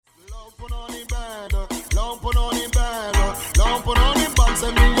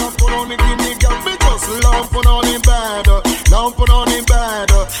lamp on him bed, lamp on him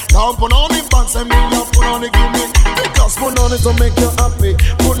bed, lamp on him back, say me lamp on him give me. Just put on it to make you happy,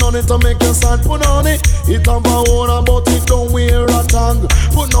 put on it to make you sad, put on it. It have a own but it don't wear a tag.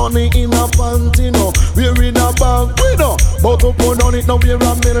 Put on it in a panty, no, wear in a bag, we know. But to put on it, no wear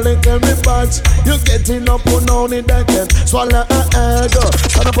a military badge. You getting up, put on it that can swallow a egg.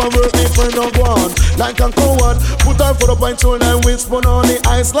 Stand up and work it for no one, like a coward. Put her foot up and shoulder and whisper on the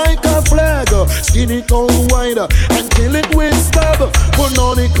ice like a flag. Skin it out wide and kill it with stab. Put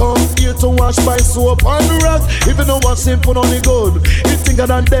on it come here to wash by soap and rag. If you know what's in, put on it good. It's thicker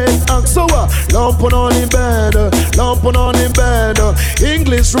than dead axe. So lamp on the bed, lamp on the bed.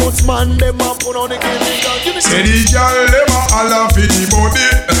 English roots man, them a put on the give me. Say the girl them a holla for the body.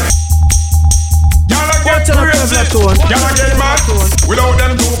 Y'all get crazy, y'all get mad. Without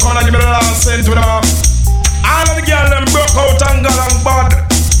them two corner, give me the last cent to them. All of the girls them broke out and got them bad.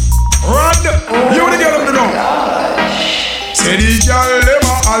 Rod, you the girl them to know. Say the girl them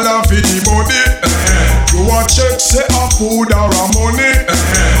a holla for the body. You a check say a food or a money.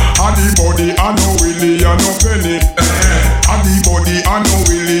 And the body a no willy and no penny. And the body a no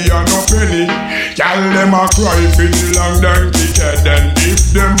willy and no penny. Y'all them a cry for the long donkey head. And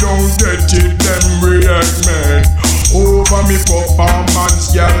if them don't get it, them react man. Over me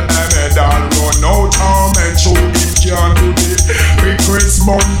performance, girl, I'm a down run out arm and show it can't do it. Request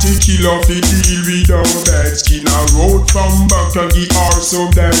Monty Killer fi deal with our bad skin. I road from back and give her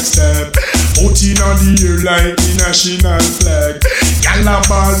some dance step. Put in on the air like the national flag. Girl a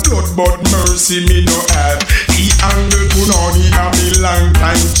ball blood but mercy me no have. The angle put on it a me long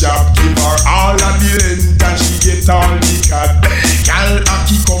time job. Give her all of the length and she get all the cat. Girl a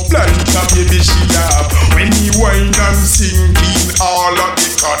kick up like a baby she have. When he wine and singing all of the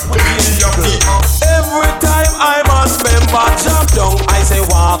cut. Every time I'm on member jump down, I say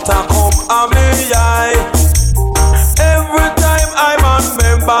water come a me eye. Every time I'm on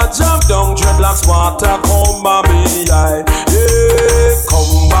member jump down, dreadlocks water come a me eye. Yeah,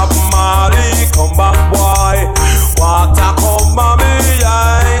 come back Molly, come back boy, water come a me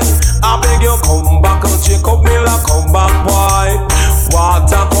eye. I beg you come back and Jacob Miller, come back boy,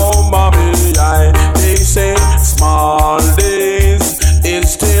 water come a me eye. They say small days,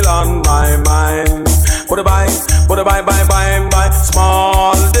 it's still on my mind. But bye,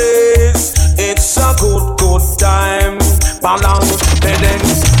 small days, it's a good time. Balloon,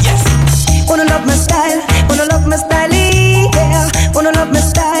 yes. Wanna love my style, yeah. Wanna love my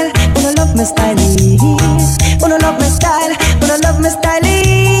style, wanna love my style, yeah. Wanna love my style, wanna love my style,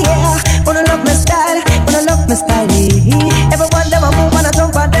 yeah. Wanna love my style, wanna love my style, yeah. Everyone them a move and a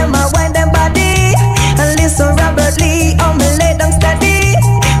jump and them a wind them body. And listen Robert Lee, on me lay down steady.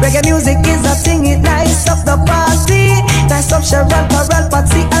 Reggae music is a thing, it nice up the party. Nice up Sharon, Carol,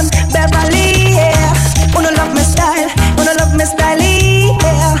 Patsy and Beverly, yeah. Wanna love my style, wanna love my style,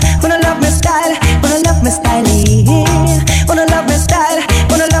 yeah. Wanna love my style, wanna love my style, yeah. Wanna love my style,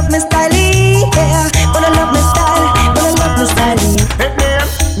 wanna love my style, yeah. Wanna love my style, wanna love my style. Hey man,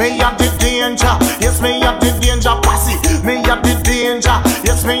 me at the danger, yes me at the danger, posse. Me at the danger,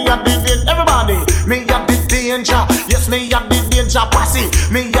 yes me at the danger, everybody. Me at the danger, yes me at the danger, posse.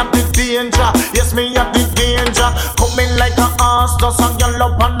 Me at the danger, yes me at the danger. Coming like a ass, just a girl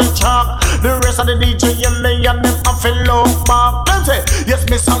up on the track. The rest of the DJ and me and them a feel look back. Them say, yes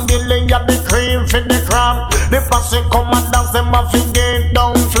me sound the lay at the cream for the crab. The posse come and dance, them a fi get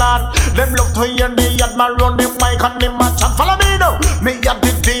down flat. Them love to hear the admiral run the mic and them a chat. Follow me now. Me at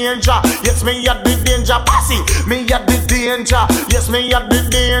the danger, yes me at the danger, posse. Me at the danger, yes me at the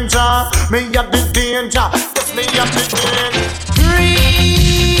danger. Me at the danger, yes me at the danger.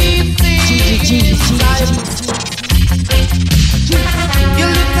 GEEZY. You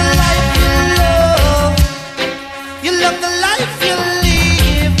live the life you love. You love the life you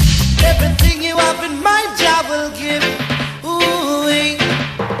live. Everything you have in mind, Jah will give. Ooh,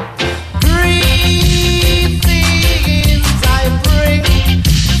 greetings I bring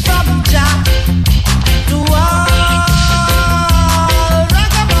from Jah to all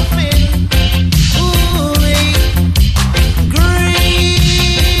ragamuffin. Ooh, greetings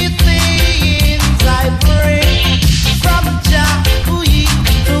I bring from Jah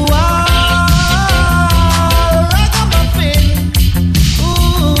to all ragamuffin.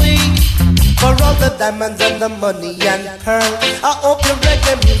 Ooh, for all the diamonds and the money and pearl, I hope your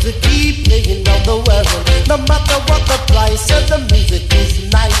reggae music keep playing around the world. No matter what the price, the music is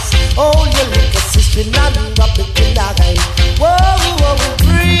nice. Oh, you look at sister and rub it in the eye. Whoa, whoa,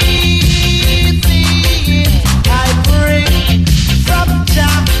 breathing I bring from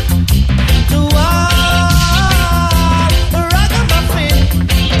Jah to all ragamuffin.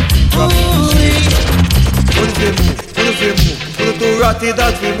 Ooh, ratty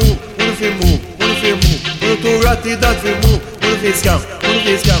that we move, wanna fi move, wanna fi move. Wanna too ratty that we move, wanna fi scam, wanna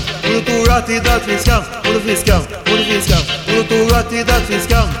fi scam. Wanna too ratty that we scam, wanna fi scam, wanna fi scam. Wanna too ratty that we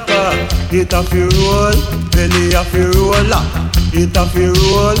scam. It a fi roll, belly a fi roll. It a fi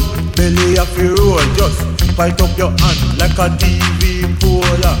roll, belly a fi roll. Just fight up your hand like a TV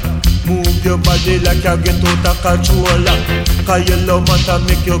polar. Move your body like you get out of control. Cause your love matter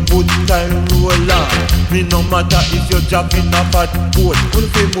make your good time roller. Me no matter if you're dropping a fat boat. Wanna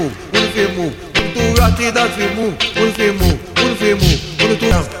fi move, wanna fi move. Wanna too ratty that we move, wanna fi move, wanna fi move. Wanna too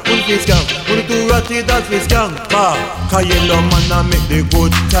scam, wanna fi scam. Wanna too ratty that we scam. Cause your love matter make the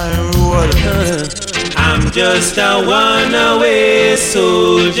good time roll. I'm just a one-away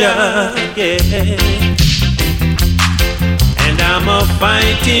soldier, yeah. And I'm a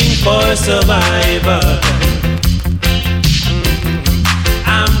fighting for survival.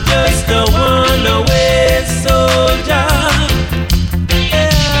 I'm just a one-away soldier,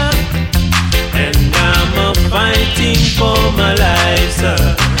 yeah. And I'm a fighting for my life,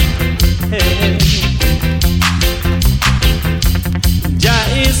 sir. Hey. Jah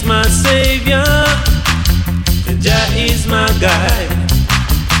is my savior. Jah is my guide.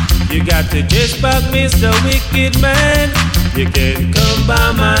 You got to just back Mr. Wicked Man. You can come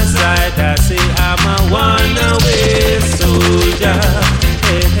by my side. I say I'm a one-away soldier,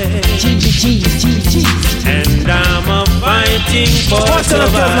 hey. And I'm a fighting for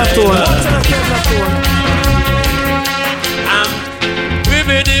survival. I'm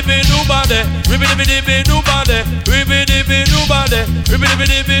ribbidi-bidi-doo-body, ribbidi-bidi-bidi-doo-body, ribbidi-bidi-doo-body,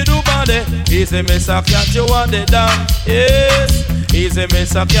 ribbidi-bidi-bidi-doo-body. Easy, Miss, I catch you on the down. Yes, easy,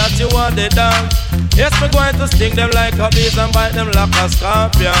 Miss, I catch you on the down. Yes, me going to sting them like a bees and bite them like a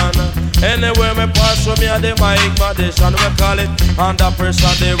scorpion. Anywhere me pass through me and the mic magician, we call it under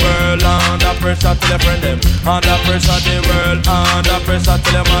pressure the world, under pressure to the friend them, under pressure the world, under pressure to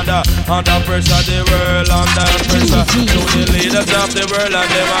the mother, under pressure the world, under pressure to the leaders of the world and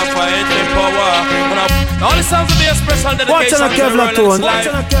them are fighting power. All the songs will be expressed on dedication to the world and its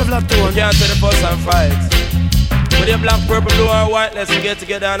life. We can't see the fuss and fight. With your black, purple, blue or white, let's get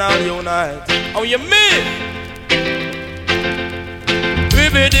together and all unite. Oh, you mean?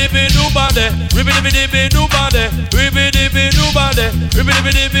 Ribbidi-bidi-doo-body, ribbidi-bidi-bidi-doo-body, ribbidi-bidi-doo-body,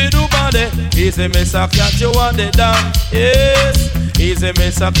 ribbidi-bidi-bidi-doo-body. Easy, Miss, I catch you on the down. Yes, easy,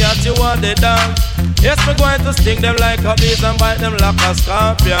 Miss, I catch you on the down. Yes, me going to sting them like a bees and bite them like a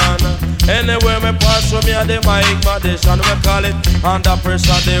scorpion. Anywhere me pass through me and the mic magician, we call it under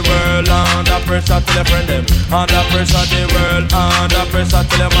pressure the world, under pressure to the friend them, under pressure the world, under pressure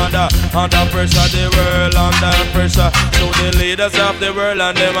to the mother, under pressure the world, under pressure to the leaders of the world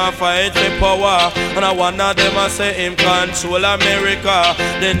and them a fight for power. And one of them a say him control America,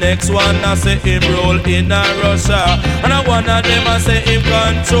 the next one a say him rule in Russia, and one of them a say him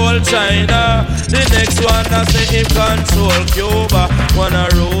control China, the next one a say him control Cuba, one a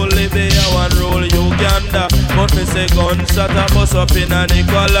rule Libya, one rule Uganda. But me say gunshot a bust up in a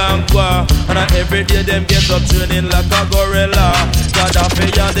Nicaragua, and every day them get up training like a gorilla.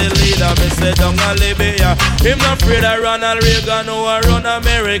 Gaddafi and the leader, me say down a Libya. Him not afraid of Ronald Reagan or run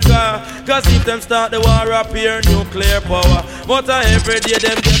America, cause if them start the war up here, nuclear power. But every day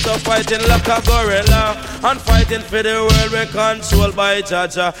them get up fighting like a gorilla, and fighting for the world we controlled by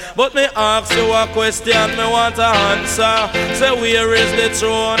Jaja. But me ask you a question, me want a answer. Say where is the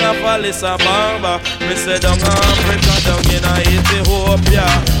throne of Alisa Bamba? Me say down Africa, down in Ethiopia,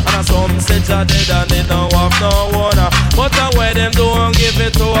 and some say Jah dead and they don't have no one. But why them don't give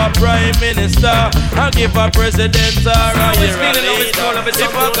it to a prime minister, I give a president or a year leader.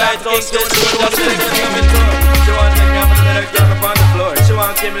 If I light us the truth, just give it to her. She want to take me to the on the floor. She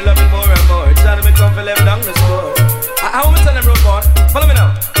want to give me loving more and more. She want me come for them down the score. How am I tell them, road boy? Follow me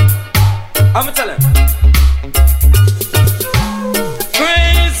now. I'm going to tell them.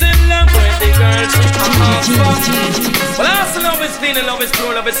 Crazy love when the girl she well, I also love is feeling, love is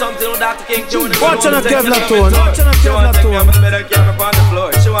true, love is something with Dr. King Jr. Watch on a Kevlar tone, watch on a Kevlar tone. Better camera on the floor.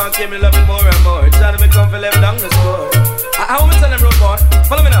 She want to give me loving more and more. She want me come for them down the score. How am I tell them, road boy?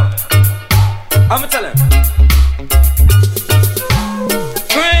 Follow me now. I'm going to tell them.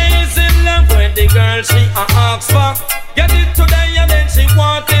 Crazy love when the girl she asks for. Get it today and then she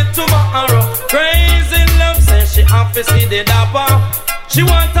want it tomorrow. Crazy love says she have to see the dapper. She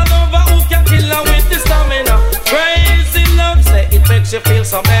want a lover who can kill her with the stamina. Crazy love say it makes you feel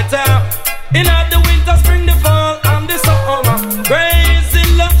so better. In the winter, spring, the fall and the summer. Crazy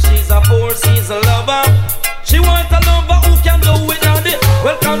love, she's a 4-season lover. She want a lover who can do without it.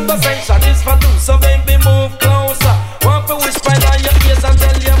 Well, conversation is for two, so baby move closer. Want to whisper in your ears and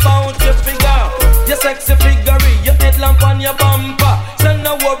tell you about your figure. Your sexy figure, your headlamp on your bumper.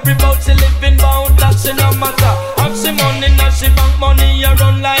 me a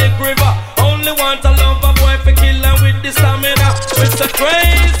run like river. Only want a lover boy for kill her with the stamina. It's a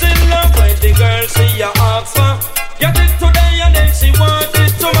crazy love when the girl see you ask for. Get it today and then she want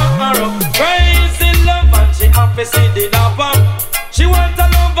it tomorrow. Crazy love and she happy see the dapper. She want a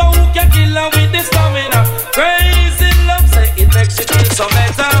lover who can kill her with the stamina. Crazy love say it makes you feel so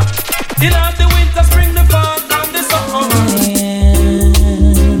better. In all the winter, spring, the fall, and the summer.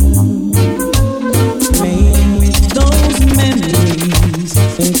 Playing with those memories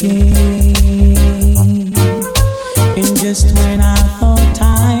again. And just when I thought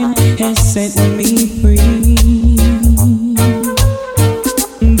time has set me free,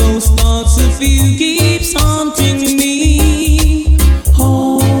 those thoughts of you keeps haunting me.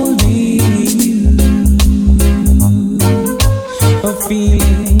 Holding you, a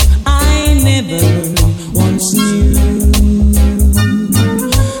feeling I never once knew.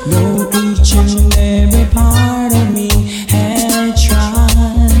 Though each and every part of me had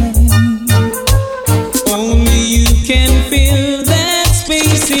tried, only you can fill that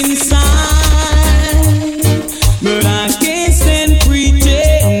space inside. But I can't stand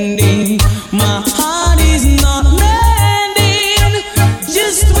pretending my heart is not mending.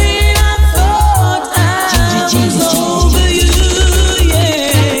 Just when I thought I was over you,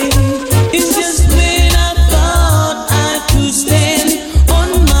 yeah. It's just when I thought I could stand on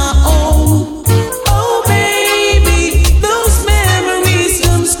my own. Oh baby, those memories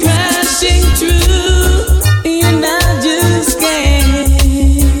come crashing through, and I just can't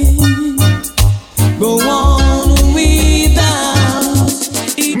go on without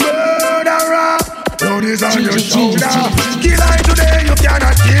it. Murderer, blood is on your shoulder. Kill I today, you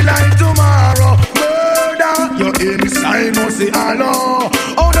cannot kill I tomorrow. Murder, your inside must see hello.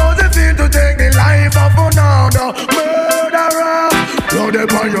 How does it feel to take the life of another? Murderer, blood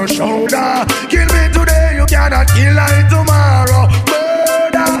upon your shoulder. Kill me today, you cannot kill I tomorrow.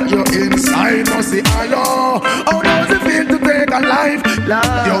 Murder, your inside must see hello. How does it feel to take a life?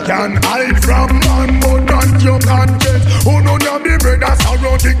 You can hide from man, but not your conscience. Oh no, you be brother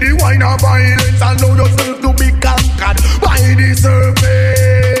sorrow, take the wine of violence. Allow yourself to be conquered by the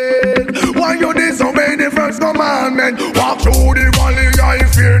serpent. Why you disobey the first commandment? Walk through the valley, I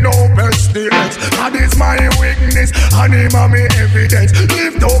fear no pestilence. That is my weakness, and him and me evidence.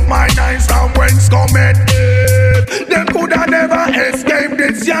 Lift up my eyes from whence cometh death. Them coulda never escaped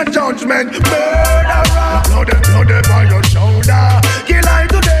this your judgment. Murderer, blood upon your shoulder. Kill I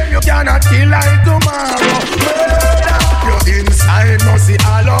today, you cannot kill I tomorrow. Murder, your inside must see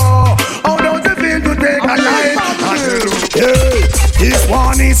hello. How does it feel to take a life? Hey, this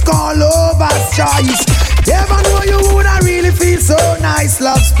one is called Lover's Choice. Never know you woulda really feel so nice,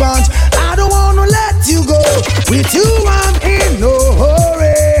 love sponge. I don't wanna let you go. With you I'm in no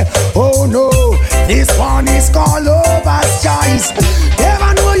hurry. Oh no, this one is called Lover's Choice.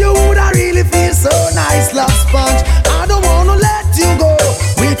 Never know you woulda really feel so nice, love sponge. I don't wanna let you go.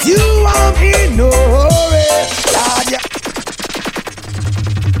 With you I'm in no hurry. Yeah.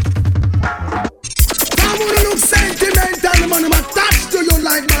 Come on, look sentimental, man. I'm attached to you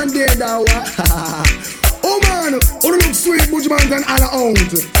like man dead now. Oh man, oh look sweet, Bush man than all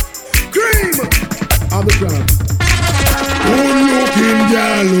out. Cream of the crowd. Good looking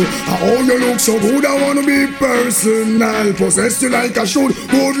girl, oh you look so good, I wanna be personal. Possess you like I should.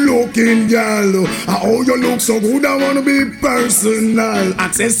 Good looking girl, oh you look so good, I wanna be personal.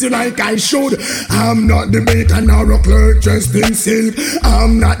 Access you like I should. I'm not the baker nor a clerk dressed in silk.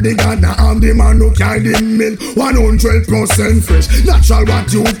 I'm not the gardener, I'm the man who carry the milk. 100% fresh, natural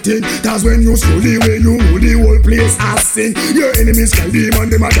what you think. Cause when you slow the way you move the whole place I sing. Your enemies can demon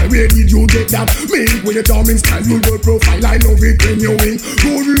them and where did you get that? Mink with your charming style, you good profile, I love it when you wink.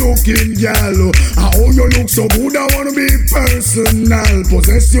 Good looking girl, oh you look so good, I wanna be personal.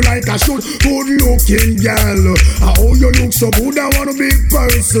 Possess you like I should. Good looking girl, oh you look so good, I wanna be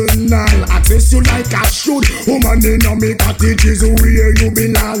personal. Access you like I should. Woman in a me cottage is where you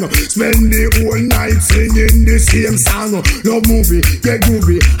belong. Spend the whole night singing the same song. Love movie, get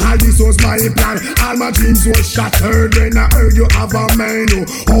groovy, all this was my plan. All my dreams were shattered when I heard you have a man.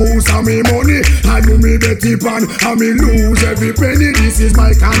 House and me money, I do me Betty Pan, and me lose every penny. This is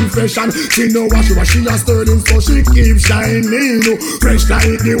my confession. She know what she has sterling, so she keeps shining. Fresh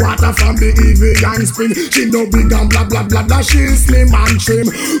like the water from the Evian spring. She no big and blah blah blah blah. She slim and trim.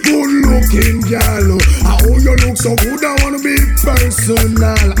 Good looking girl, oh you look so good, I wanna be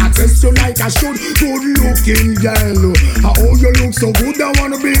personal. Access you like I should. Good looking girl, oh you look so good, I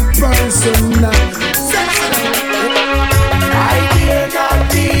wanna be personal. I dare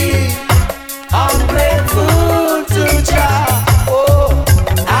not be ungrateful to Jah. Oh,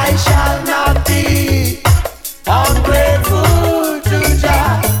 I shall not be ungrateful to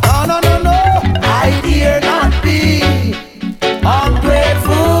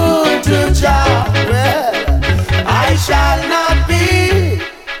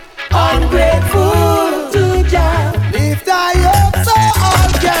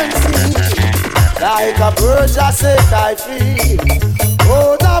like a bird just set I free.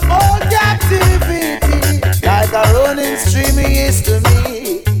 Out of all captivity, like a running stream he is to me.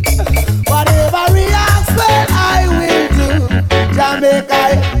 Whatever he asks, well, I will do. Jamaica,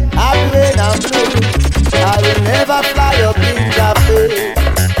 happy when I'm blue. I will never fly up in Japan.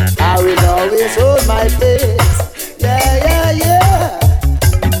 I will always hold my place. Yeah, yeah, yeah.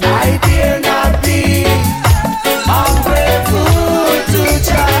 I dare not be ungrateful to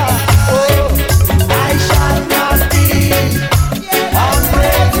Jah. Oh, I shall not be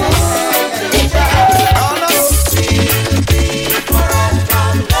ungrateful to Jah. Oh, no. We'll be forever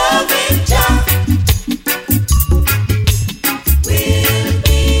loving Jah. We'll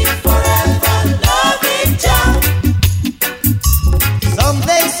be forever loving Jah. Some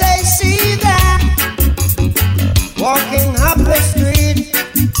they say see that walking up the street.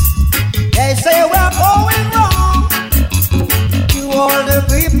 They say we're going wrong to all the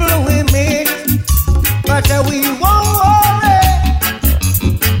people we meet, but we won't worry,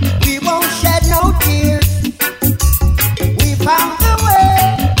 we won't shed no tears. We found the way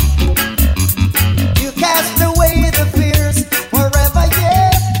to cast away the fears forever,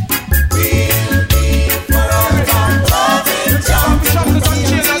 yeah. We'll be forever loving Jah.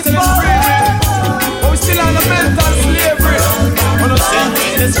 But we still on the mental slavery. When I sing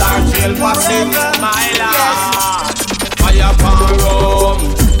in the star jail passing my life. Fire pan rum,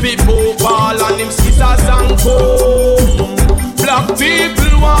 people ball and them scissors and comb. Black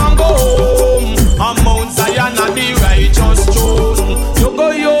people want go home. And Mount Zion and the righteous throne. You go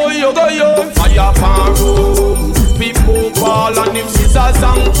yo, fire pan rum. People ball and them scissors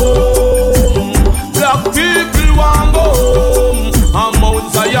and comb. Black people want go home. And Mount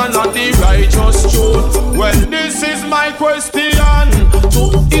Zion and the righteous throne. Well, this is my question to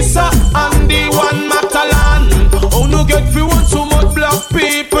Issa and the one Matalan. How no get fi want so much black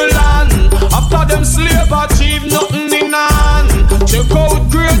people land? After them slave achieve nothing in hand. Check out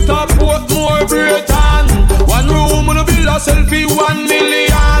greater port more Britain. One room on a villa selfie 1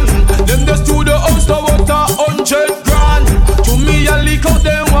 million. Them just to the house to what $100 grand. To me a leak out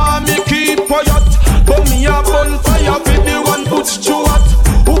them want me keep quiet. But me a bonfire for the one put Stuart.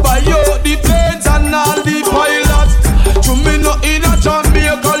 Who buy out the planes and all the pilots. To me no in a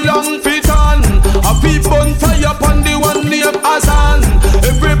Jamaica long fit on. A people on fire upon the one named Azan.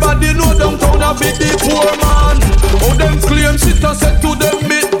 Everybody know downtown a bit the poor man. How them claim shit and said to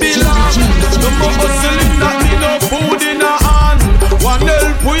them it belong. No more hustling that me no food in a hand. One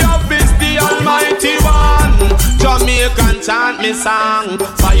help we have is the almighty one. Jamaican chant me song.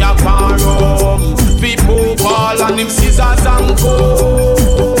 Fire for rum. People ball and them scissors and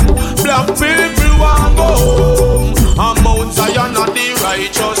comb. Black people want go home. And Mount Zion and the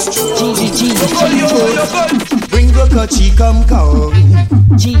righteous throne. Bring the coachy come. Come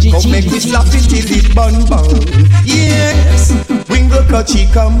make me slap it till it bun. Yes, bring the coachy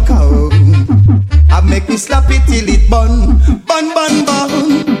come. I make me slap it till it bun.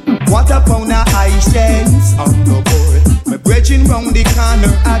 What a pound of ice dance on the board. My brethren round the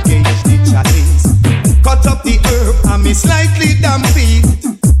corner against the chalice. Cut up the herb and me slightly damp it.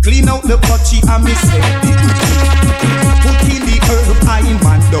 Clean out the potty and me set it. Put in the herb, I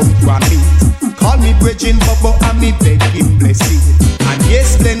man don't want it. Call me brethren Bobo and me beg him bless it. And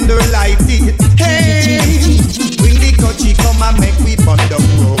yes, blender like it. Hey, bring the coachy come and make we burn down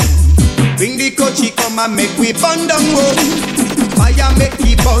road. Bring the coachy come and make we burn down road. Fire make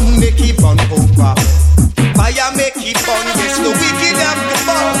it burn over. Fire make it burn, yes, the wicked have to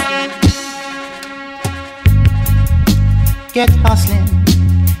burn. Get hustling,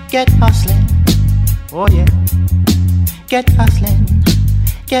 oh yeah. Get hustling.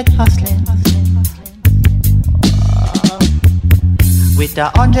 With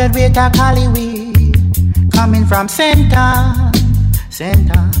 100 weight of Cali weed coming from St. Anne's.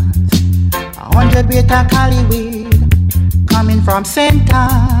 100 weight of Cali weed coming from St.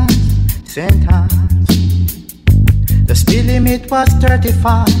 Anne's. The speed limit was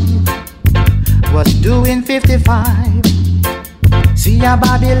 35, was doing 55. See a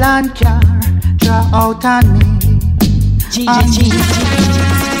Babylon car draw out on me. GEEZY.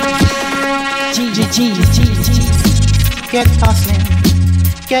 Get hustling,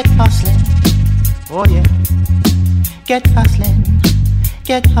 oh yeah. Get hustling.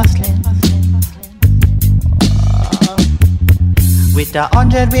 With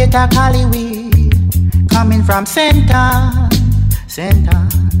 100 weight of Cali weed coming from St. Anne's.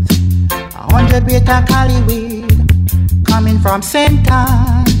 100 weight of Cali weed coming from St.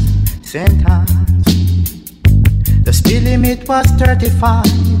 Anne's. The speed limit was 35,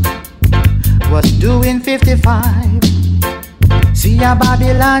 was doing 55. See a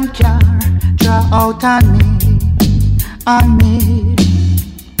Babylon car draw out on me.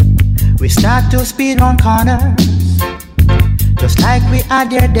 We start to speed on corners, just like we are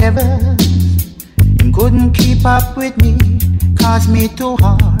daredevil. Him couldn't keep up with me, cause me too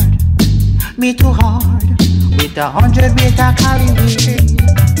hard. With 100 weight of calories,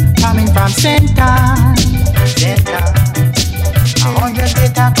 coming from center. 100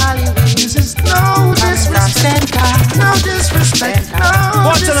 weight of calories. This is no disrespect. No disrespect. No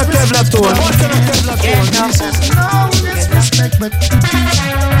What's on a Kevlar tone? This is no disrespect, but could you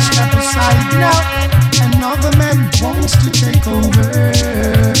step aside now? Another man wants to take over,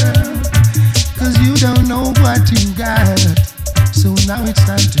 cause you don't know what you got. So now it's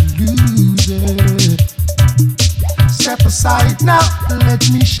time to lose it. Step aside now, let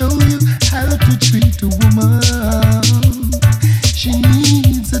me show you how to treat a woman. She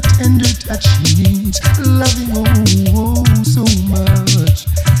needs a tender touch, she needs loving, oh, so much.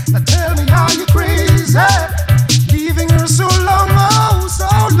 Now tell me how you crazy, leaving her so long, oh, so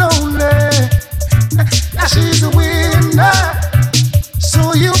lonely. Now she's a winner,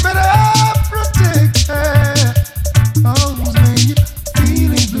 so you better protect her. Oh, when you're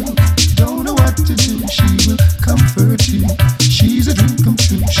feeling blue, you don't know what to do, she will comfort you. She's a dream come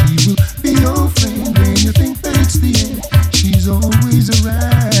true, she will be your friend when you think that it's the end. She's always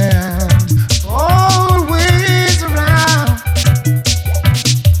around, always around.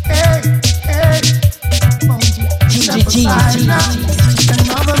 Hey, hey, step aside now.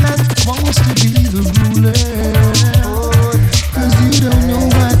 Another man wants to be the ruler, cause you don't know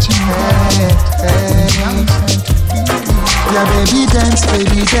what you have. Yeah, baby dance,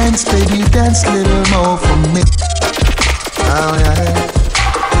 little more for me. Oh yeah,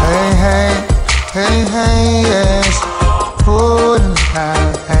 hey, yes. Oh,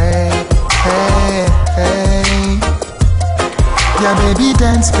 hey. Yeah, baby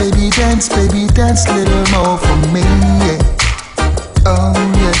dance, little more for me. Yeah. Oh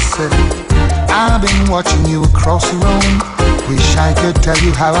yes, sir. I've been watching you across the room. Wish I could tell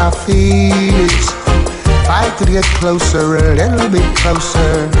you how I feel. If I could get closer, a little bit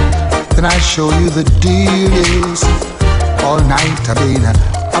closer, then I'd show you the deal is. All night I've been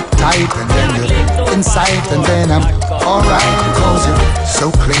uptight, and then you're inside, and then I'm alright because you're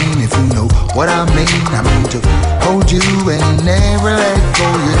so clean. If you know what I mean to hold you and never let go.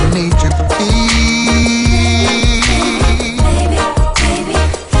 You need to be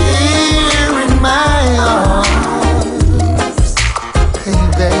here in my arms, hey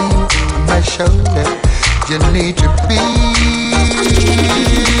babe, my shoulder. You need to be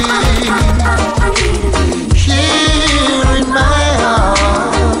here in my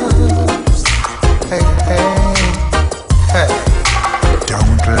arms. Hey.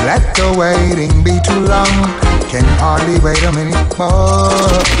 Don't let the waiting be too long. Can hardly wait a minute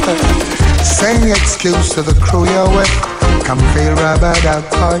more. Say excuse to the crew you're with. Come feel rubbered out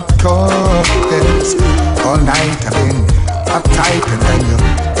hardcore. Yes. All night I've been uptight, and then you're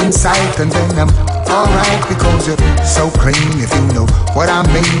inside, and then I'm alright because you're so clean. If you know what I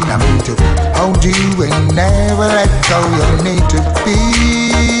mean to hold you and never let go. You need to be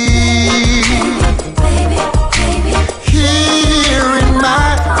here in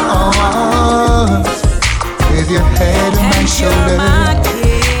my arms, with your head on my shoulder.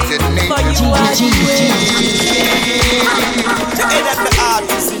 You need to be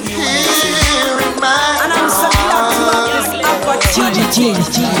here in my arms.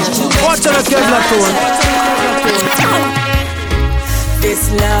 What's on a Kevlar tone? This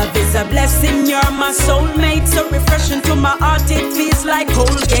love is a blessing, you're my soulmate. So refreshing to my heart, it feels like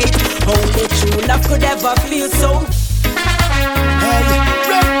Colgate. Only true love could ever feel so. Hey,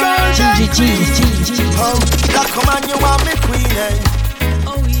 now come on, you want me queen, eh?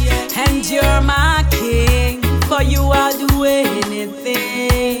 Oh yeah. And you're my king, for you I'll do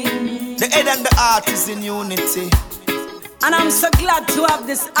anything. The head and the heart is in unity. And I'm so glad to have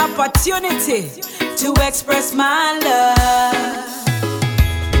this opportunity to express my love.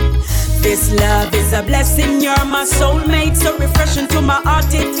 This love is a blessing, you're my soulmate. So refreshing to my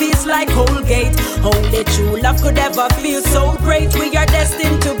heart, it feels like Colgate. Only true love could ever feel so great. We are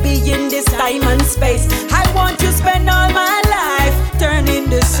destined to be in this time and space. I want to spend all my life turning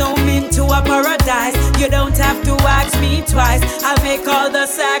this home into a paradise. You don't have to ask me twice, I'll make all the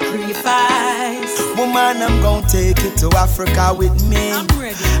sacrifice. Woman, I'm gonna take you to Africa with me. I'm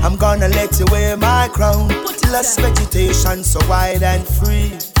ready. I'm gonna let you wear my crown. Less vegetation, so wide and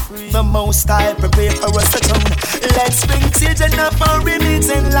free. The most I prepare for us to come. Let's bring children up for image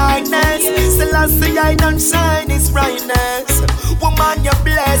and likeness. Selassie, I don't shine his brightness. Woman, you're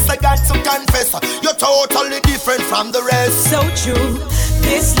blessed, I got to confess. You're totally different from the rest. So true.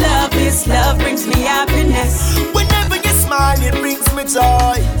 This love happiness. Whenever you smile, it brings me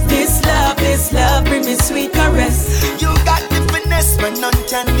joy. This love brings me sweet caress. You got the finesse when none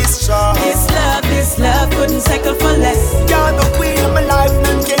can destroy. This love couldn't settle for less. You're the queen of my life,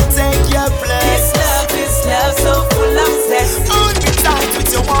 none can take your place. This love so full of zest. Hold me tight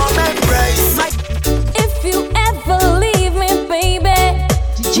with your warm embrace. If you ever leave me, baby.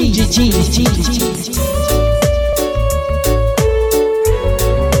 GEEZY.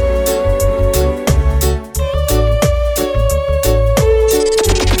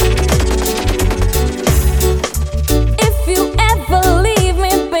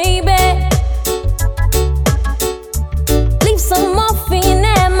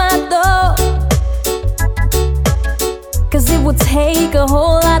 Take a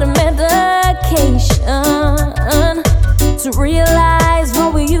whole lot of medication to realize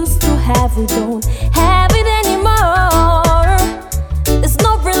what we used to have, we don't have it anymore. There's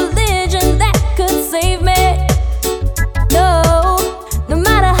no religion that could save me. No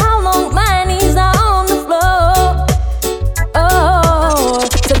matter how long my knees are on the floor. Oh,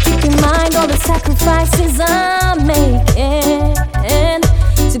 so keep in mind all the sacrifices I'm making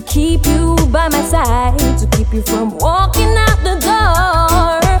to keep you by my side, to keep you from walking out the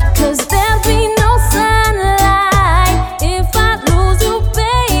door. 'Cause there'll be no sunlight if I lose you,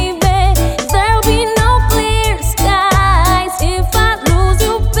 baby. There'll be no clear skies if I lose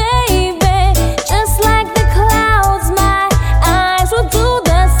you, baby. Just like the clouds, my eyes will do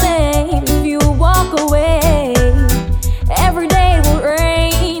the same if you walk away. Every day it will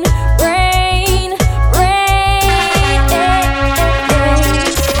rain, rain, rain.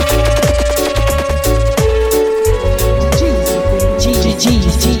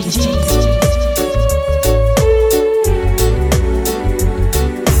 GEEZY.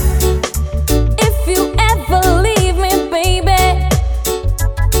 If you ever leave me, baby,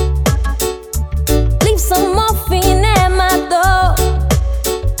 leave some morphine at my door.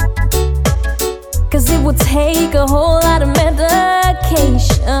 'Cause it would take a whole lot of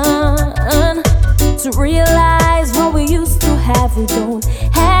medication to realize what we used to have, we don't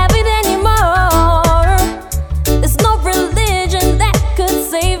have it anymore. There's no religion that could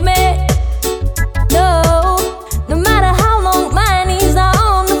save me. No matter how long my knees are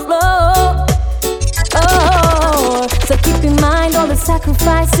on the floor. Oh, so keep in mind all the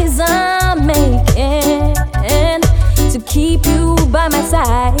sacrifices I'm making to keep you by my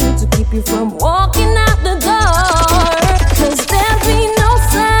side, to keep you from walking out the door. 'Cause there'll be no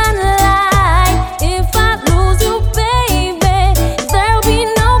sunlight if I lose you, baby. There'll be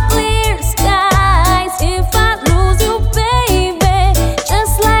no clear skies if I lose you, baby.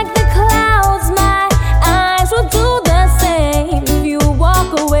 Just like the clouds, my eyes will do the same if you walk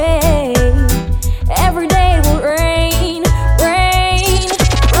away. Every day it will rain, rain,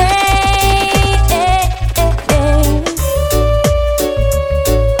 rain.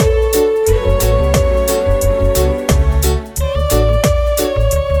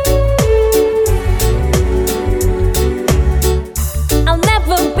 I'll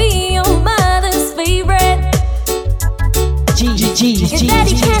never be your mother's favorite. Your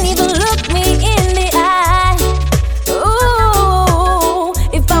daddy can't even look me in the eye. Ooh,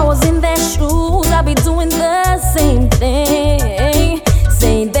 if I was in their shoes, I'd be doing the same thing.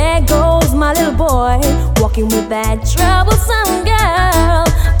 Saying, there goes my little boy, walking with that troublesome girl.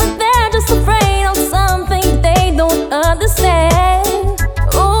 But they're just afraid of something they don't understand.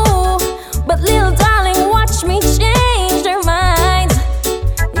 Ooh, but little darling, watch me change their minds.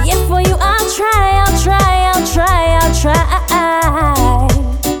 Yeah, for you I'll try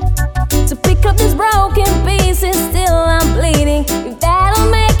to pick up these broken pieces. Still I'm bleeding, if that'll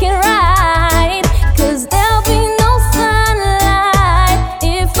make it right. 'Cause there'll be no sunlight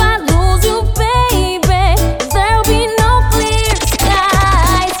if I lose you, baby. There'll be no clear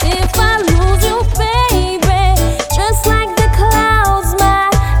skies if I lose you, baby. Just like the clouds, my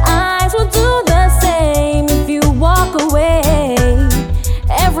eyes will do the same if you walk away.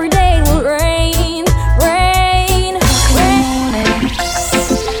 Every day will rain, rain, rain.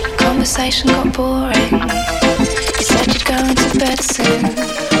 Conversation got boring. You said you'd go into bed soon,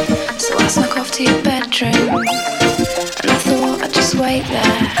 so I snuck off to your bedroom. And I thought I'd just wait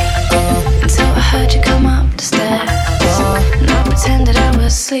there until I heard you come up the stairs. And I pretended I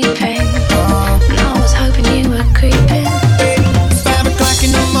was sleeping, and I was hoping you were creeping. 5 o'clock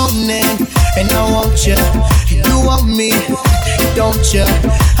in the morning, and I want you. You want me, don't you?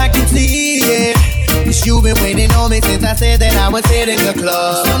 I can see it. 'Cause you've been waiting on me since I said that I was hitting the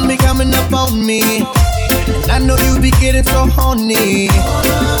club. Something coming up on me. And I know you be getting so horny.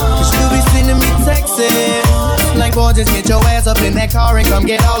 Cause you be sending me texts like, boy, just get your ass up in that car and come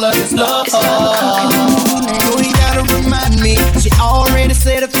get all of this love. You ain't gotta remind me. She already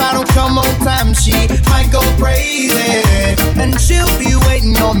said if I don't come on time, she might go crazy. And she'll be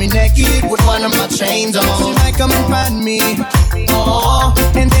waiting on me naked with one of my chains on. She might come and find me, oh,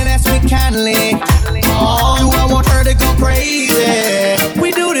 and then ask me kindly, oh, do I want her to go crazy?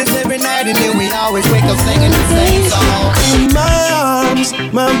 We do this every night and then we always wake up singing the same song. In my arms,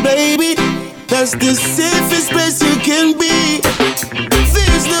 my baby, that's the safest place you can be.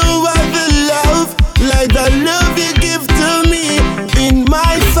 There's no other love like the love you give to me. In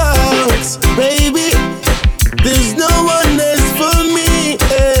my thoughts, baby, there's no one else for me.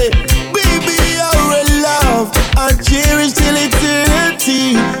 Hey, baby, you're a love I cherish till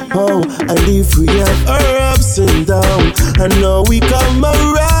eternity. Oh, and if we have our ups and downs, I know we come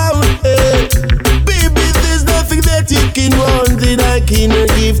around. Hey, baby, there's nothing that you can want that I cannot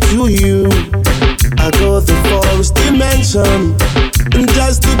give to you. I go the fourth dimension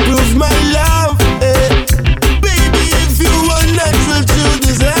just to prove my love. Eh. Baby, if you want natural truth,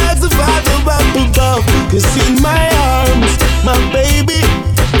 there's lots of other up above. Cause in my arms, my baby,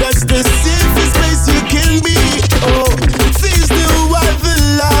 that's the safest place you can be. Oh, there's no other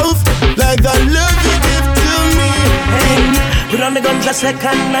love like the love you give to me. Hey, put on the guns a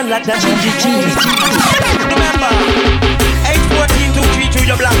second and like that GEEZY. Remember, 814-232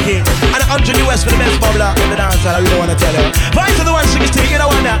 your blockade. And 100 US for the best bubbler in the dance, I really wanna tell you. Voice of the 160, you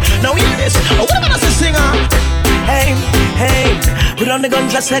don't want that. Now yes, what about us a singer? Hey, hey, put on the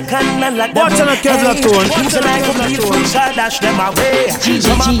guns a second and like that. Watch on a Kevlar tone. Once a night from the food, I dash them away.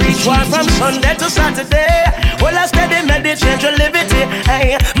 Some of preach one from Sunday to Saturday. Well, I steady meditate your liberty.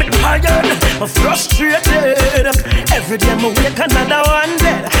 Hey, me tired, me frustrated. Every day me wake another one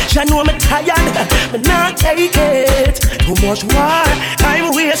dead. She know me tired, me not take it. Too much war,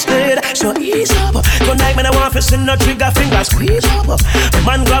 time wasted. So ease up. Tonight me I want to see no trigger finger squeeze up.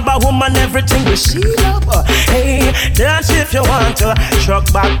 Man grab a woman, everything we see up. Hey, dance if you want to. Truck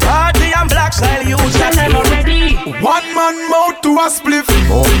back party and black style use. Tell them already. One man mouth to a spliff.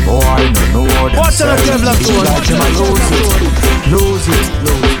 Oh boy, no more. What's on a Kevlar tone? Lose it.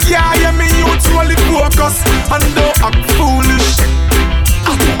 Yeah, yeah, me youth only focus and don't act foolish.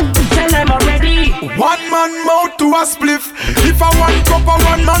 Tell them already. One man mouth to a spliff. If I want cup of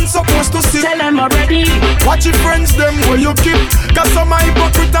one man supposed to sit. Tell them already. Watch your friends them where you keep. Cause some are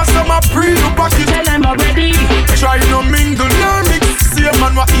hypocrite and some are pre you pocket. Tell them already. Try no mingle, no mix. See a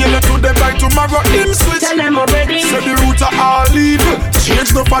man what heal to them by tomorrow him switch. Tell them already. So the root are all evil.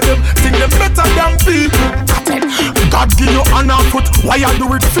 Change no for them, think them better than people. God give you an foot, why you do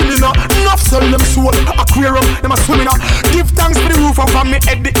it feeling up? Enough sell them soul, aquarium, them a swimming up. Give thanks for the roof over me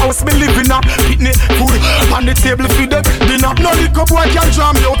head, the house me living up. Pitney food on the table for them dinner. No liquor boy can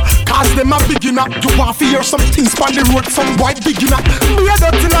jam you up, cause them a beginner. You want to hear some things on the road, some boy beginner. Be a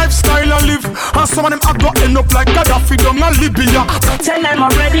dirty lifestyle and live, and some of them a go end up like Gaddafi down in Libya. Tell them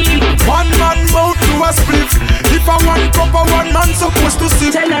already. One man mouth to a spliff. If I want cup of one man supposed to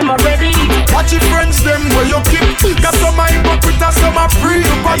sip. Tell them already. Watch your friends them where you keep. Got some are hypocrite and some are free.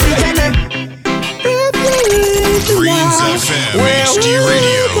 You got it. Greens FM HD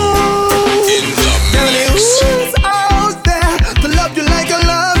Radio in the mix. Who's out there to love you like I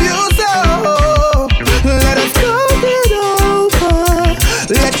love you so? Let us talk it over.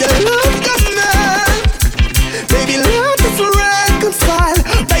 Let your love come in. Baby, let us reconcile.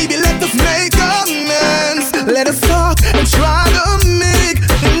 Baby, let us make amends. Let us talk and try to make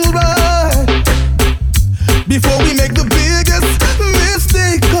things right before we make the biggest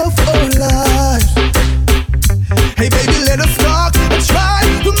mistake of our lives. Hey baby, let us talk and try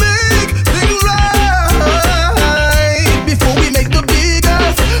to make things right before we make the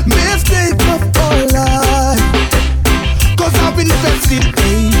biggest mistake of our life. Cause I've invested 8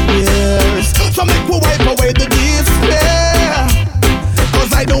 years, so make we wipe away the despair.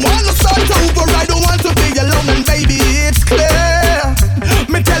 Cause I don't wanna start over, I don't want to be alone, and baby it's clear.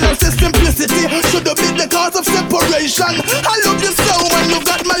 Me tell us the simplicity should have been the cause of separation. I love you so and you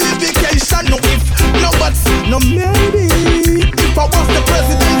got my livication. No if, no buts, no maybe. If I was the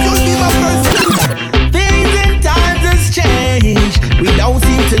president, you'll be my president. Things in times has changed. We don't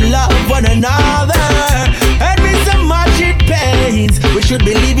seem to love one another. Hurt me so much it pains. We should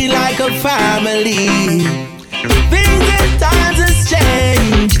be living like a family. Things in times has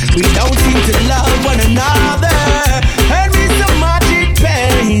changed. We don't seem to love one another. Hurt me so much it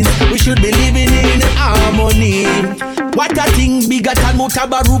pains. We should be living in harmony. What a thing, bigger than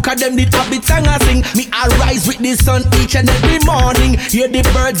Mutabaruka, them did habit song a sing. Me arise with the sun each and every morning. Hear the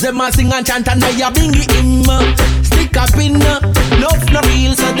birds them a sing and chant and I a bring him. Stick up in, love no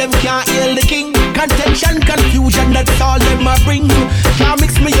real so them can't hail the king. Contention, confusion, that's all them a bring. Can't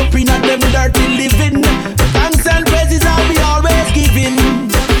mix me up in a them dirty living. Thanks and praises I'll be always giving.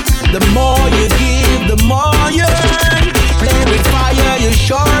 The more you give, the more you earn. Play with fire, you're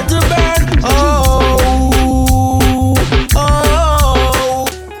sure to burn. Oh, oh.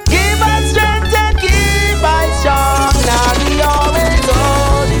 Give us strength and keep us strong. Now we always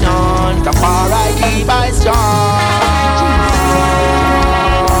holding on. The far I keep us strong.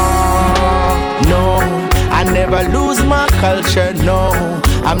 No, I never lose my culture, no.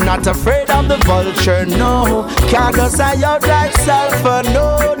 I'm not afraid of the vulture, no. Can't go say out like sulfur,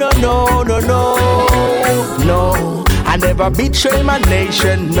 no, no, no, no, no. No, I never betray my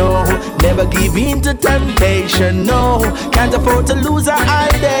nation, no. Never give in to temptation, no. Can't afford to lose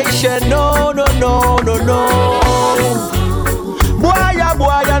our nation, no, no, no, no, no. Boy, a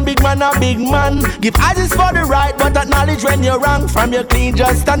boy and big man a big man. Give eyes for the right, but acknowledge when you're wrong. From your clean,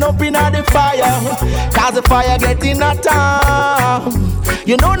 just stand up in the fire. Cause the fire getting hotter.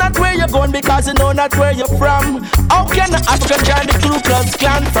 You know not where you're going because you know not where you're from. How can an African join the Ku Klux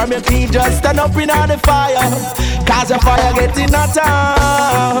Klan? From your clean, just stand up in the fire. Cause the fire getting hotter.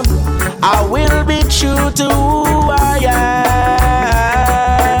 I will be true to who I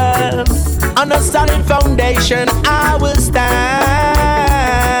am. On a solid foundation I will stand.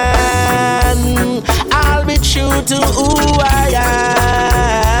 I'll be true to who I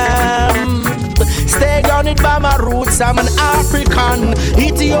am. Stay grounded by my roots. I'm an African,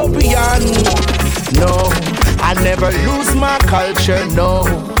 Ethiopian. No, I never lose my culture, no.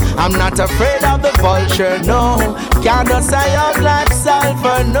 I'm not afraid of the vulture, no. Can't just say out like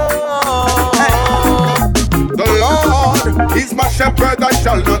sulfur, no. The Lord is my shepherd, I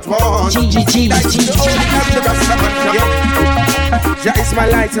shall not want. GEEZY. Jah is my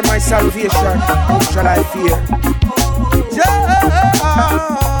light and my salvation. Who shall I fear?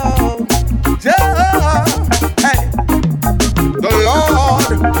 Jah. Hey. The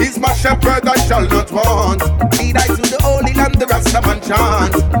Lord is my shepherd, I shall not want. Lead I to the holy land, the Rastaman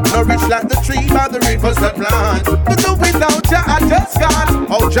chant. Nourish like the tree by the rivers that plant. But do without Jah, I just can't.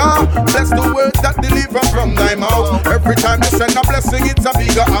 Oh Jah, bless the words that deliver from thy mouth. Every time you send a blessing, it's a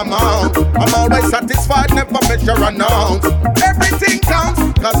bigger amount. I'm always satisfied, never measure announce. Everything counts,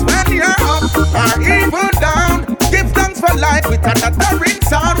 cause when you're up or even down, give thanks for life with another ring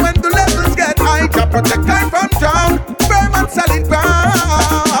sound. When the levels get high, Jah protect I from drown. Firm and solid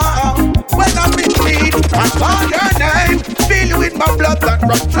ground. When I'm in need, I call your name. Feel you in my blood that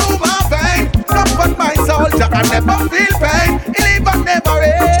runs through my vein. Comfort my soul, Jah, I never feel pain. He live and never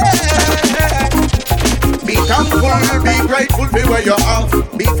end. Be thankful, be grateful for where you are.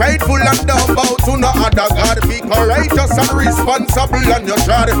 Be faithful and don't bow to no other God. Be courageous and responsible on your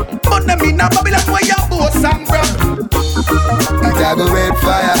trod. But them in a Babylon where you boast and brag. It's a go red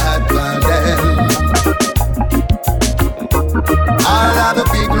fire hot burn them. All of the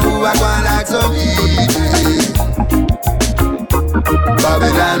people who are going like some easy.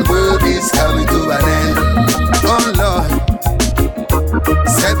 Babylon world is coming to an end. Oh Lord,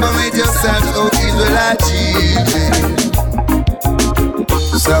 separate yourselves, oh Israelite children.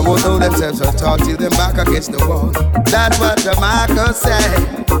 Some will know themselves or talk till them back against the wall. That's what the marker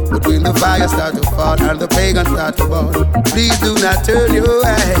said. But when the fire start to fall and the pagans start to fall, please do not turn your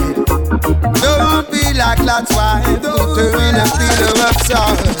head. Don't be like Lot's wife who turned a pillar of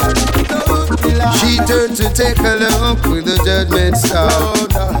salt. She turned to take a look with the judgment star.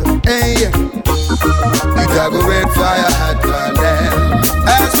 Hey, it's a red fire hot on them.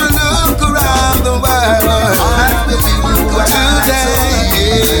 As we look around the world, as the people who are today,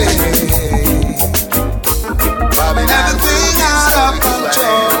 everything out of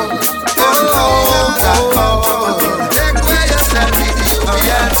control. Take away yourself,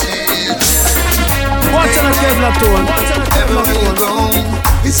 Watch on a Kevlar tone. Everywhere you go,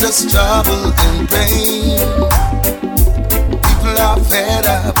 it's just trouble and pain. People are fed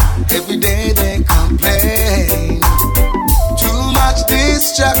up, every day they complain. Too much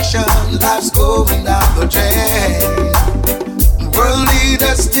destruction, life's going down the drain. World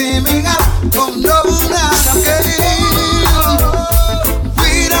leaders teaming up, oh no, not again.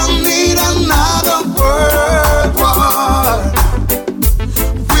 We don't need another world war.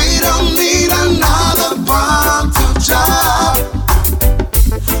 We don't need another bomb to drop.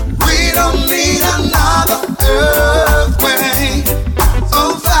 We don't need another earthquake.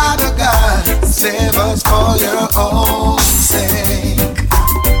 Oh Father God, save us for your own sake.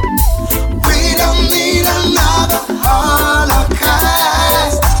 We don't need another heart.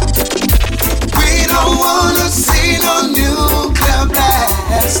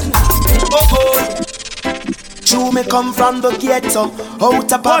 me come from the ghetto,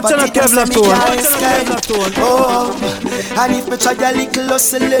 out of poverty, them say me can't escape. Oh, and if me try a little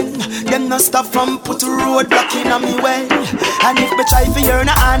hustling, them no stop from put a roadblock in on me way. And if me try to earn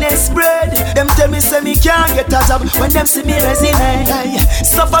a honest bread, them tell me say me can't get a job when them see me resume.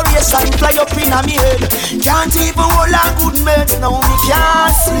 Separation fly up in a me head. Can't even hold a good mate, now me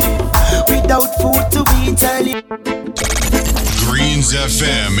can't sleep without food to eat early. Greens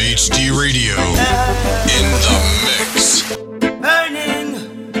FM HD Radio in the mix. Burning.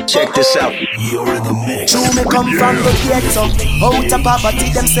 Check this out. You're in the mix. True, me come from the ghetto, out of poverty,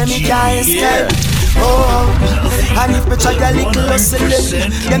 them say me can't escape. Oh, and if me try a little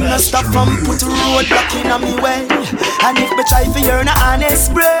hustling, them no stop from put a roadblock in on me way. And if me try to earn a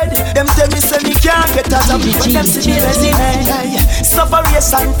honest bread, them tell me say me can't get a job when them see me resume.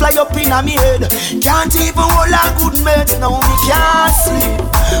 Separation fly up in on me head. Can't even hold a good mate, now me can't sleep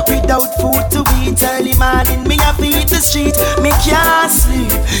without food to eat. Early morning me a feed the street, me can't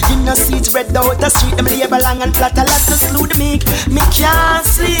sleep. In no seat spread out the street, them labor long and flat a lot to slew the meek. Me can't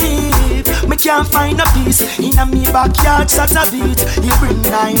sleep, me can't find a peace. In a me backyard such a beat. He bring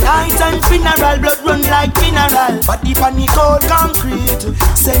 9 night and funeral, blood run like mineral. Body panic cold concrete.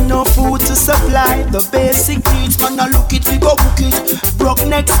 Send no food to supply the basic needs. Man a look it, we go book it. Broke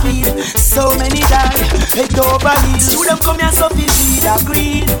next speed, so many die. Head over heels, through them come here so feed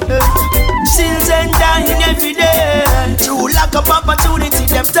agreed. Children dying every day. Through lack of opportunity,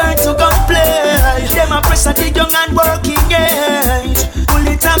 them turn to gunplay. Them a pressure the young and working age.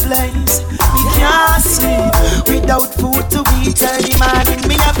 Bullet and blaze, me can't sleep without food to eat. Early morning,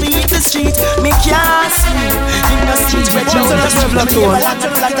 me a feed the street. Me can't sleep in the street. What's up,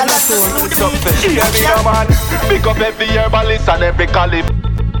 man? Pick up every herbalist and every caliph.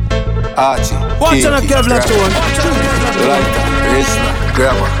 Archie, Watch on a Kevlar tone. Lighter, Rizla,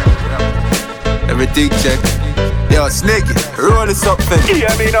 Grabber. Everything check. Yo, Snakey, roll this up, thing.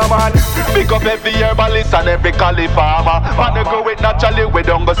 Hear me now, man. Pick up every herbalist and every caliph farmer. Wanna go with naturally, we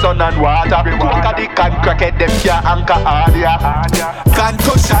don't go sun and water. Cook a dick and crack it, them can't anchor harder.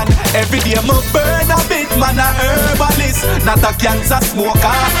 Concussion, every day me burn a bit, man a herbalist, not a cancer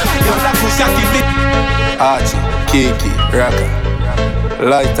smoker. You're a push and give it. Archie, Kiki, Raka.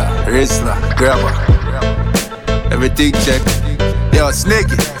 Lighter, Rizla, Grabber. Everything check. Yo,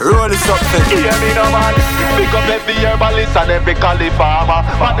 Snakey, roll this up, thing. Hear me now, man. Pick up every herbalist and every caliph farmer.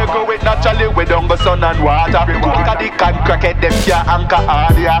 Wanna go with naturally, we don't go sun and water. Cook a dick and crack it, them can't anchor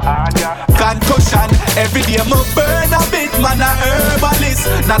harder. Concussion, every day me burn a bit, man a herbalist,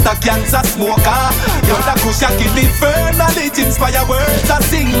 not a cancer smoker. You're a push and give it infernal, it inspire words I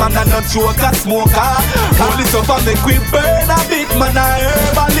sing, man a not joke a smoker. Hold it up and make we burn a bit, man a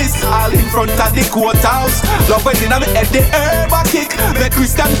herbalist, all in front of the courthouse. Love when in a me head the herb a kick. Make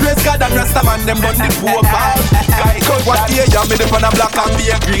Christian praise God and Rasta man them on the poor ball. What year ya me dip on a black and be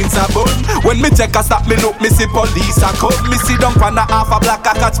a greens a bun. When me check a stop me look me see police a come. Me see down pan a half a black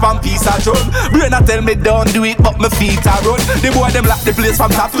a catch pan piece a drum. Brain a tell me don't do it but me feet a run. The boy them lock the place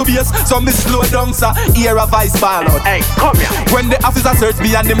from top to base. So me slow down sir, hear a voice ball out. Hey, come here. When the officer search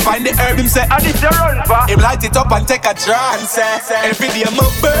me and him find the herb him say and it's a run for. Him light it up and take a trance. Every day me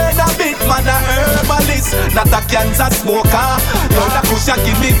burn a bit man a herbalist, not a cancer smoker. You're a push and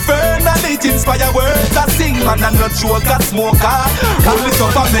give me infernal, it inspire words I sing, man and not joke a smoker. Roll it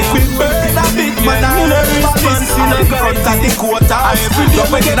up and make me burn a bit, man and herbalist, all in front of the courthouse.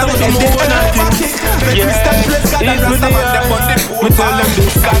 Love when you know me the herb a kick. Make Christian praise God and Rasta man them on the poor.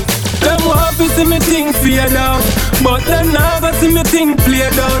 Them want to see me thing fade out, but them never see me thing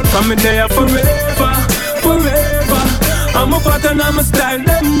played out. From me there forever, forever. I'm a pattern, I'm a style,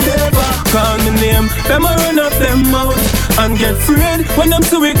 them never call me name. Them a run up them mouth and get afraid when them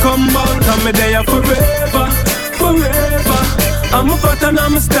see we come out. Come me there forever, forever. I'm a pattern,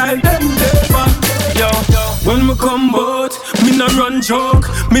 I'm a style, them never. Yo, when me come out, me no run joke,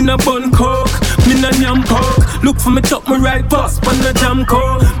 me no bun coke, me no yam coke. Look for me chop me right boss, but no jam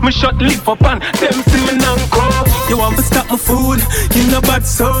coke. Me shut lip up and them see me nanko. You want to stop my food, you know bad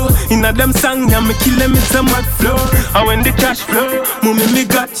so. Inna them song, yeah me kill them with some mad flow. And when the cash flow, mommy me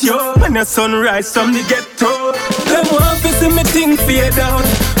got you. When the sunrise from the ghetto. Them want to see me thing fade out,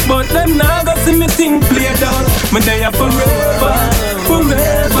 but them now go see me thing played out. Me there forever,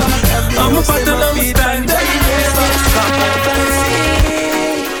 forever. I'm a pattern, I'm a style.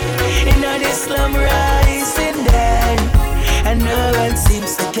 Inna the slum rising down, and no one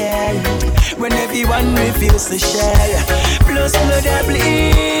seems to care when everyone refuses to share. Plus blood a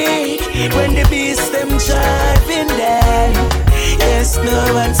bleed when the beast them driving down. Yes,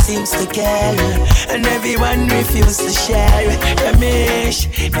 no one seems to care, and everyone refuses to share. Ramesh,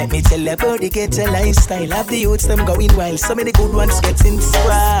 let me tell you about the ghetto lifestyle. Have the youths them going wild, so many good ones getting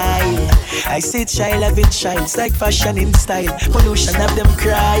spoiled. I say child have it shines like fashion in style. Pollution have them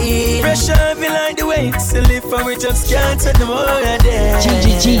crying. Pressure feel like the way to live for we just can't take no more of them.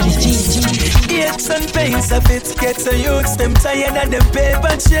 Aches and pains of it get to youths them tired of them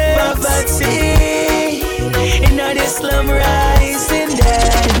paper checks. Poverty in all the slum rising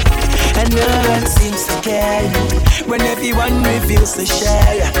there, and no one seems to care when everyone reveals to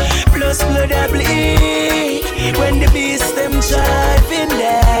share. Plus blood a bleed when the beast them driving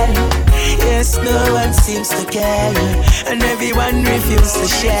there. Yes, no one seems to care, and everyone refuses to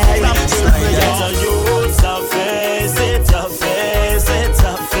share. Get a youth to face it, to face it,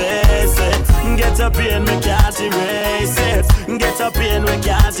 to face it. Get a pain, we can't erase it. Get a pain, we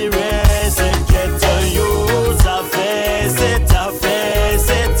can't erase it. Get a youth to face it, to face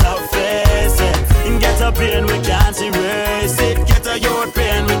it, to face it. Get a pain, we can't erase it. Get a youth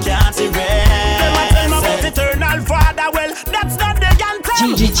pain, we can't erase it. Never tell me about eternal Father, well, that's not the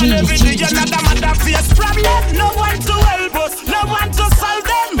anthem. Every day another mother face problem. No one to help us, no one to solve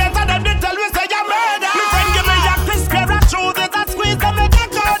them. Better than they tell we say you murder. My friend give me a crisp pair of shoes, it a squeeze them make a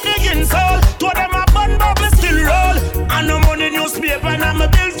car digging soul. Two of them a bun but me still roll. And no money newspaper and I'm a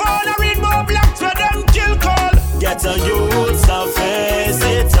bill for the read more blacks for them kill call. Get a youth to face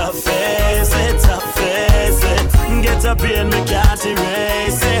it, to face it, to face it. Get a pain, we can't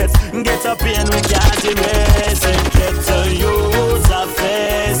erase it. Get a pain, we can't erase it. Get a youth to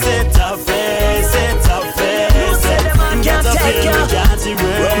face it, to face it, to face it. Get a pain, we can't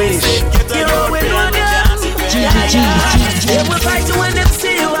erase it. Get a youth pain, we can't erase it. They will fight you when them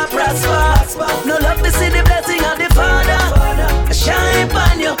see you a prosper. No love to see the blessing of the Father. Shine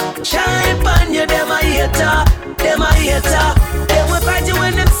upon you, them a hater, them a hater. They will fight you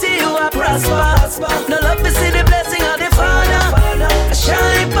when them see you a prosper. No love to see the blessing of the Father.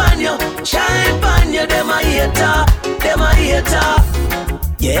 Shine upon you, them a hater, them a hater.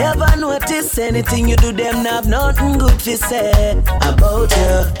 You ever notice anything you do, them have nothing good to say about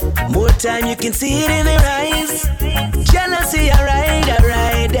you? More time you can see it in their eyes. Jealousy, I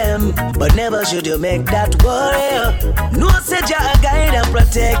ride them, but never should you make that worry. No say you're a guide and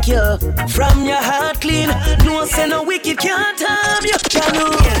protect you from your heart clean. No say no wicked can't harm you.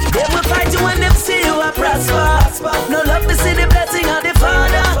 They will fight you when them see you a prosper. No love to see the blessing of the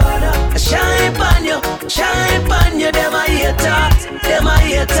Father. Shine upon you, them a hater, them a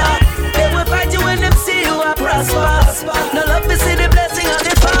hater. They will fight you when them see you a prosper. No love to see the blessing of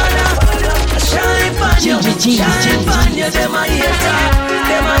the Father. Shine upon you, them a hater,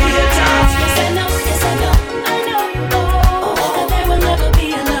 them a hater. Yes, I know, I know, that there will never be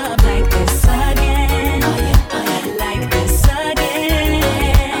a love like this again, like this again.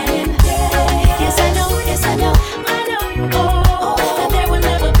 Yes, I know, that there will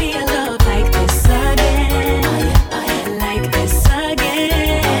never be a love like this again, like this again.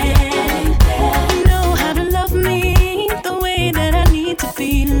 You know how to love me the way that I need to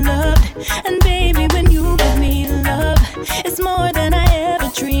be loved, and baby, when you give me love, it's more than I ever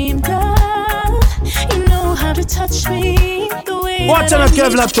dreamed of. You know how to touch me the way Watch on a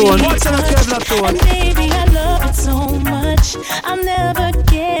Kevlar tone. Watch on a Kevlar tone. And baby, I love it so much, I'll never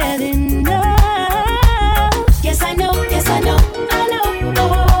get enough. Yes, I know, that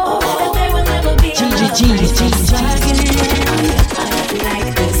there will never be a love like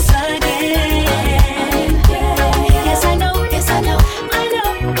this again. Yes, I know,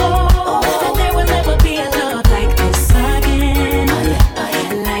 that there will never be a love like this again,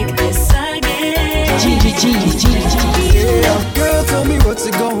 like this again. Yeah, girl, tell me what's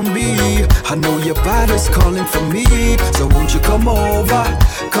it gonna be. I know your body's calling for me, so won't you come over,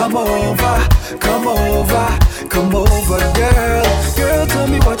 come over, come over, come over, girl. Girl, tell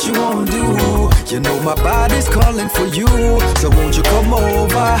me what you wanna do. You know my body's calling for you, so won't you come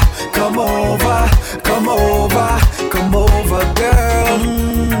over, come over, come over, come over, girl.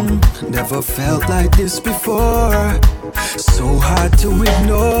 Never felt like this before, so hard to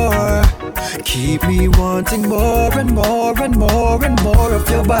ignore. Keep me wanting more and more and more and more of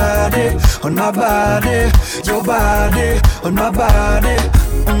your body on my body, your body on my body.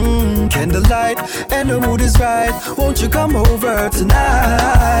 Candlelight and the mood is right. Won't you come over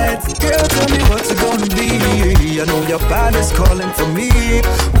tonight? Girl, tell me what's it gonna be. I know your body's calling for me.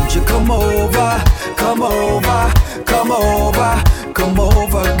 Won't you come over, come over, come over, come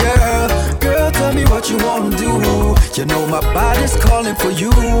over, girl. Girl, tell me what you wanna do. You know my body's calling for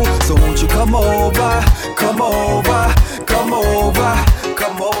you, so won't you come over, come over, come over,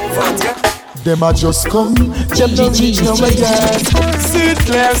 come over, girl. Them a just come, them don't reach nowhere yet. See it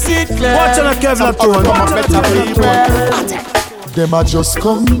clear, see it clear. Watch on a Kevlar tone, better people. Them a just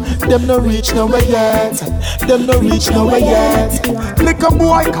come, them no reach nowhere yet. Them no reach nowhere yet. Little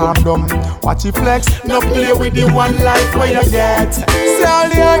boy, calm down, watch it flex. No play with the one life where you get. Say all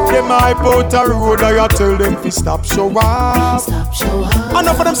the hype, them hype out a road. I tell them fi stop show up. And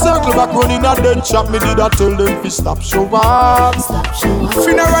up for them circle back running a dead chop. Me did I tell them fi stop show up.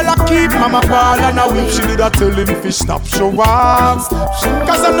 Funeral I keep mama ball and a whip. She did I tell them fi stop show up.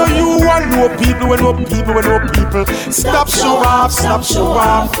 Cause I know you want no people when no people when no people. Stop show up. Stop show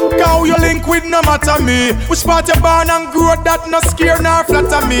off. How you link with no matter me. Which part you born and grow that no scare nor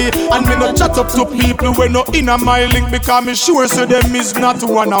flatter me. And me no chat up to people when no in a my link. Because me sure so them is not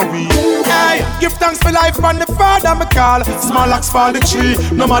one of we. Hey, give thanks for life and the Father me call. Small axe fall the tree.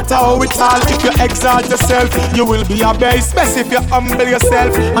 No matter how it all. If you exalt yourself, you will be a base. Best if you humble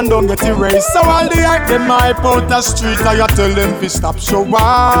yourself and don't get erased. So all the hype them hype out the street. I tell them fi stop show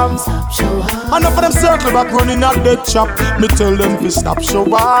off. And up for them circle back running at the chop. Me tell them fi stop show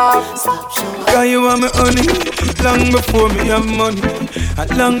up. Cause you want me honey, long before me have money. A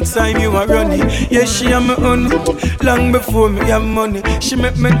long time you are running. Yeah, she am me honey, long before me have money. She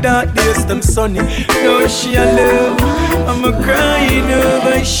make me dark days them sunny. No, she a love. I'm a crying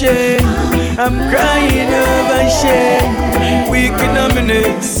over shame. I'm crying over shame. Weak in my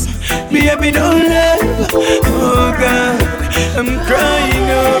knees. Baby don't love. Oh God. I'm crying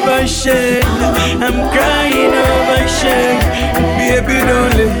over shame. I'm crying over shame. Baby,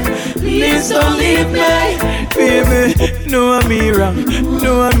 don't leave. Please don't leave me. Baby, know I'm me wrong.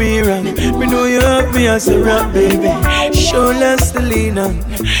 Know I'm me wrong. Me know you have me as a rock, baby. Show less to lean on.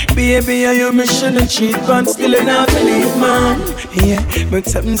 Baby, I you me shouldn't cheat, but still enough to leave, man. Yeah,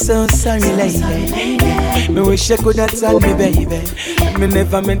 but I'm so sorry, lady. Me wish I could have told me, baby. Me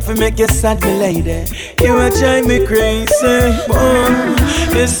never meant to make you sad, me lady. You are drive me crazy. Oh,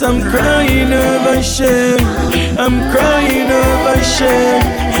 yes, I'm crying over shame. I'm crying over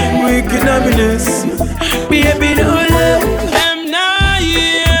shame. Wicked happiness. Baby, don't love. Them not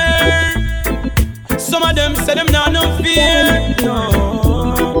here. Some of them say them not no fear.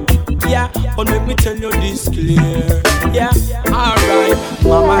 No. Yeah, but make me tell you this clear. Yeah, alright.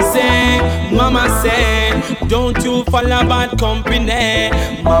 Mama say, don't you follow bad company.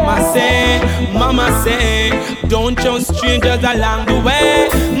 Mama say, don't just strangers along the way.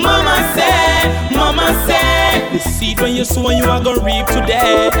 Mama say, the seed when you sow you are gonna reap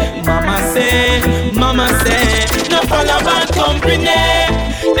today. Mama say, no follow bad company.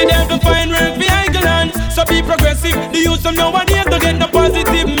 They never find work behind the land. So be progressive. The youth of nowadays to get the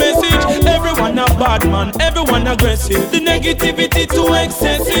positive message. Everyone a bad man, everyone aggressive. The negativity too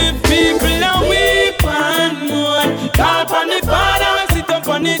excessive. People are weep and mourn. Call upon the Father, sit up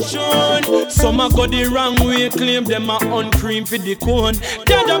on the throne. Some a go the wrong way, claim them a uncream for the cone.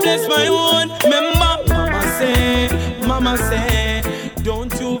 Jaja bless my own. Remember, Mama say,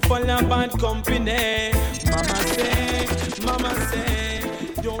 don't you follow bad company. Mama say,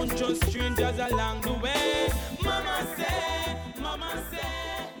 don't just strangers along the way. Mama say.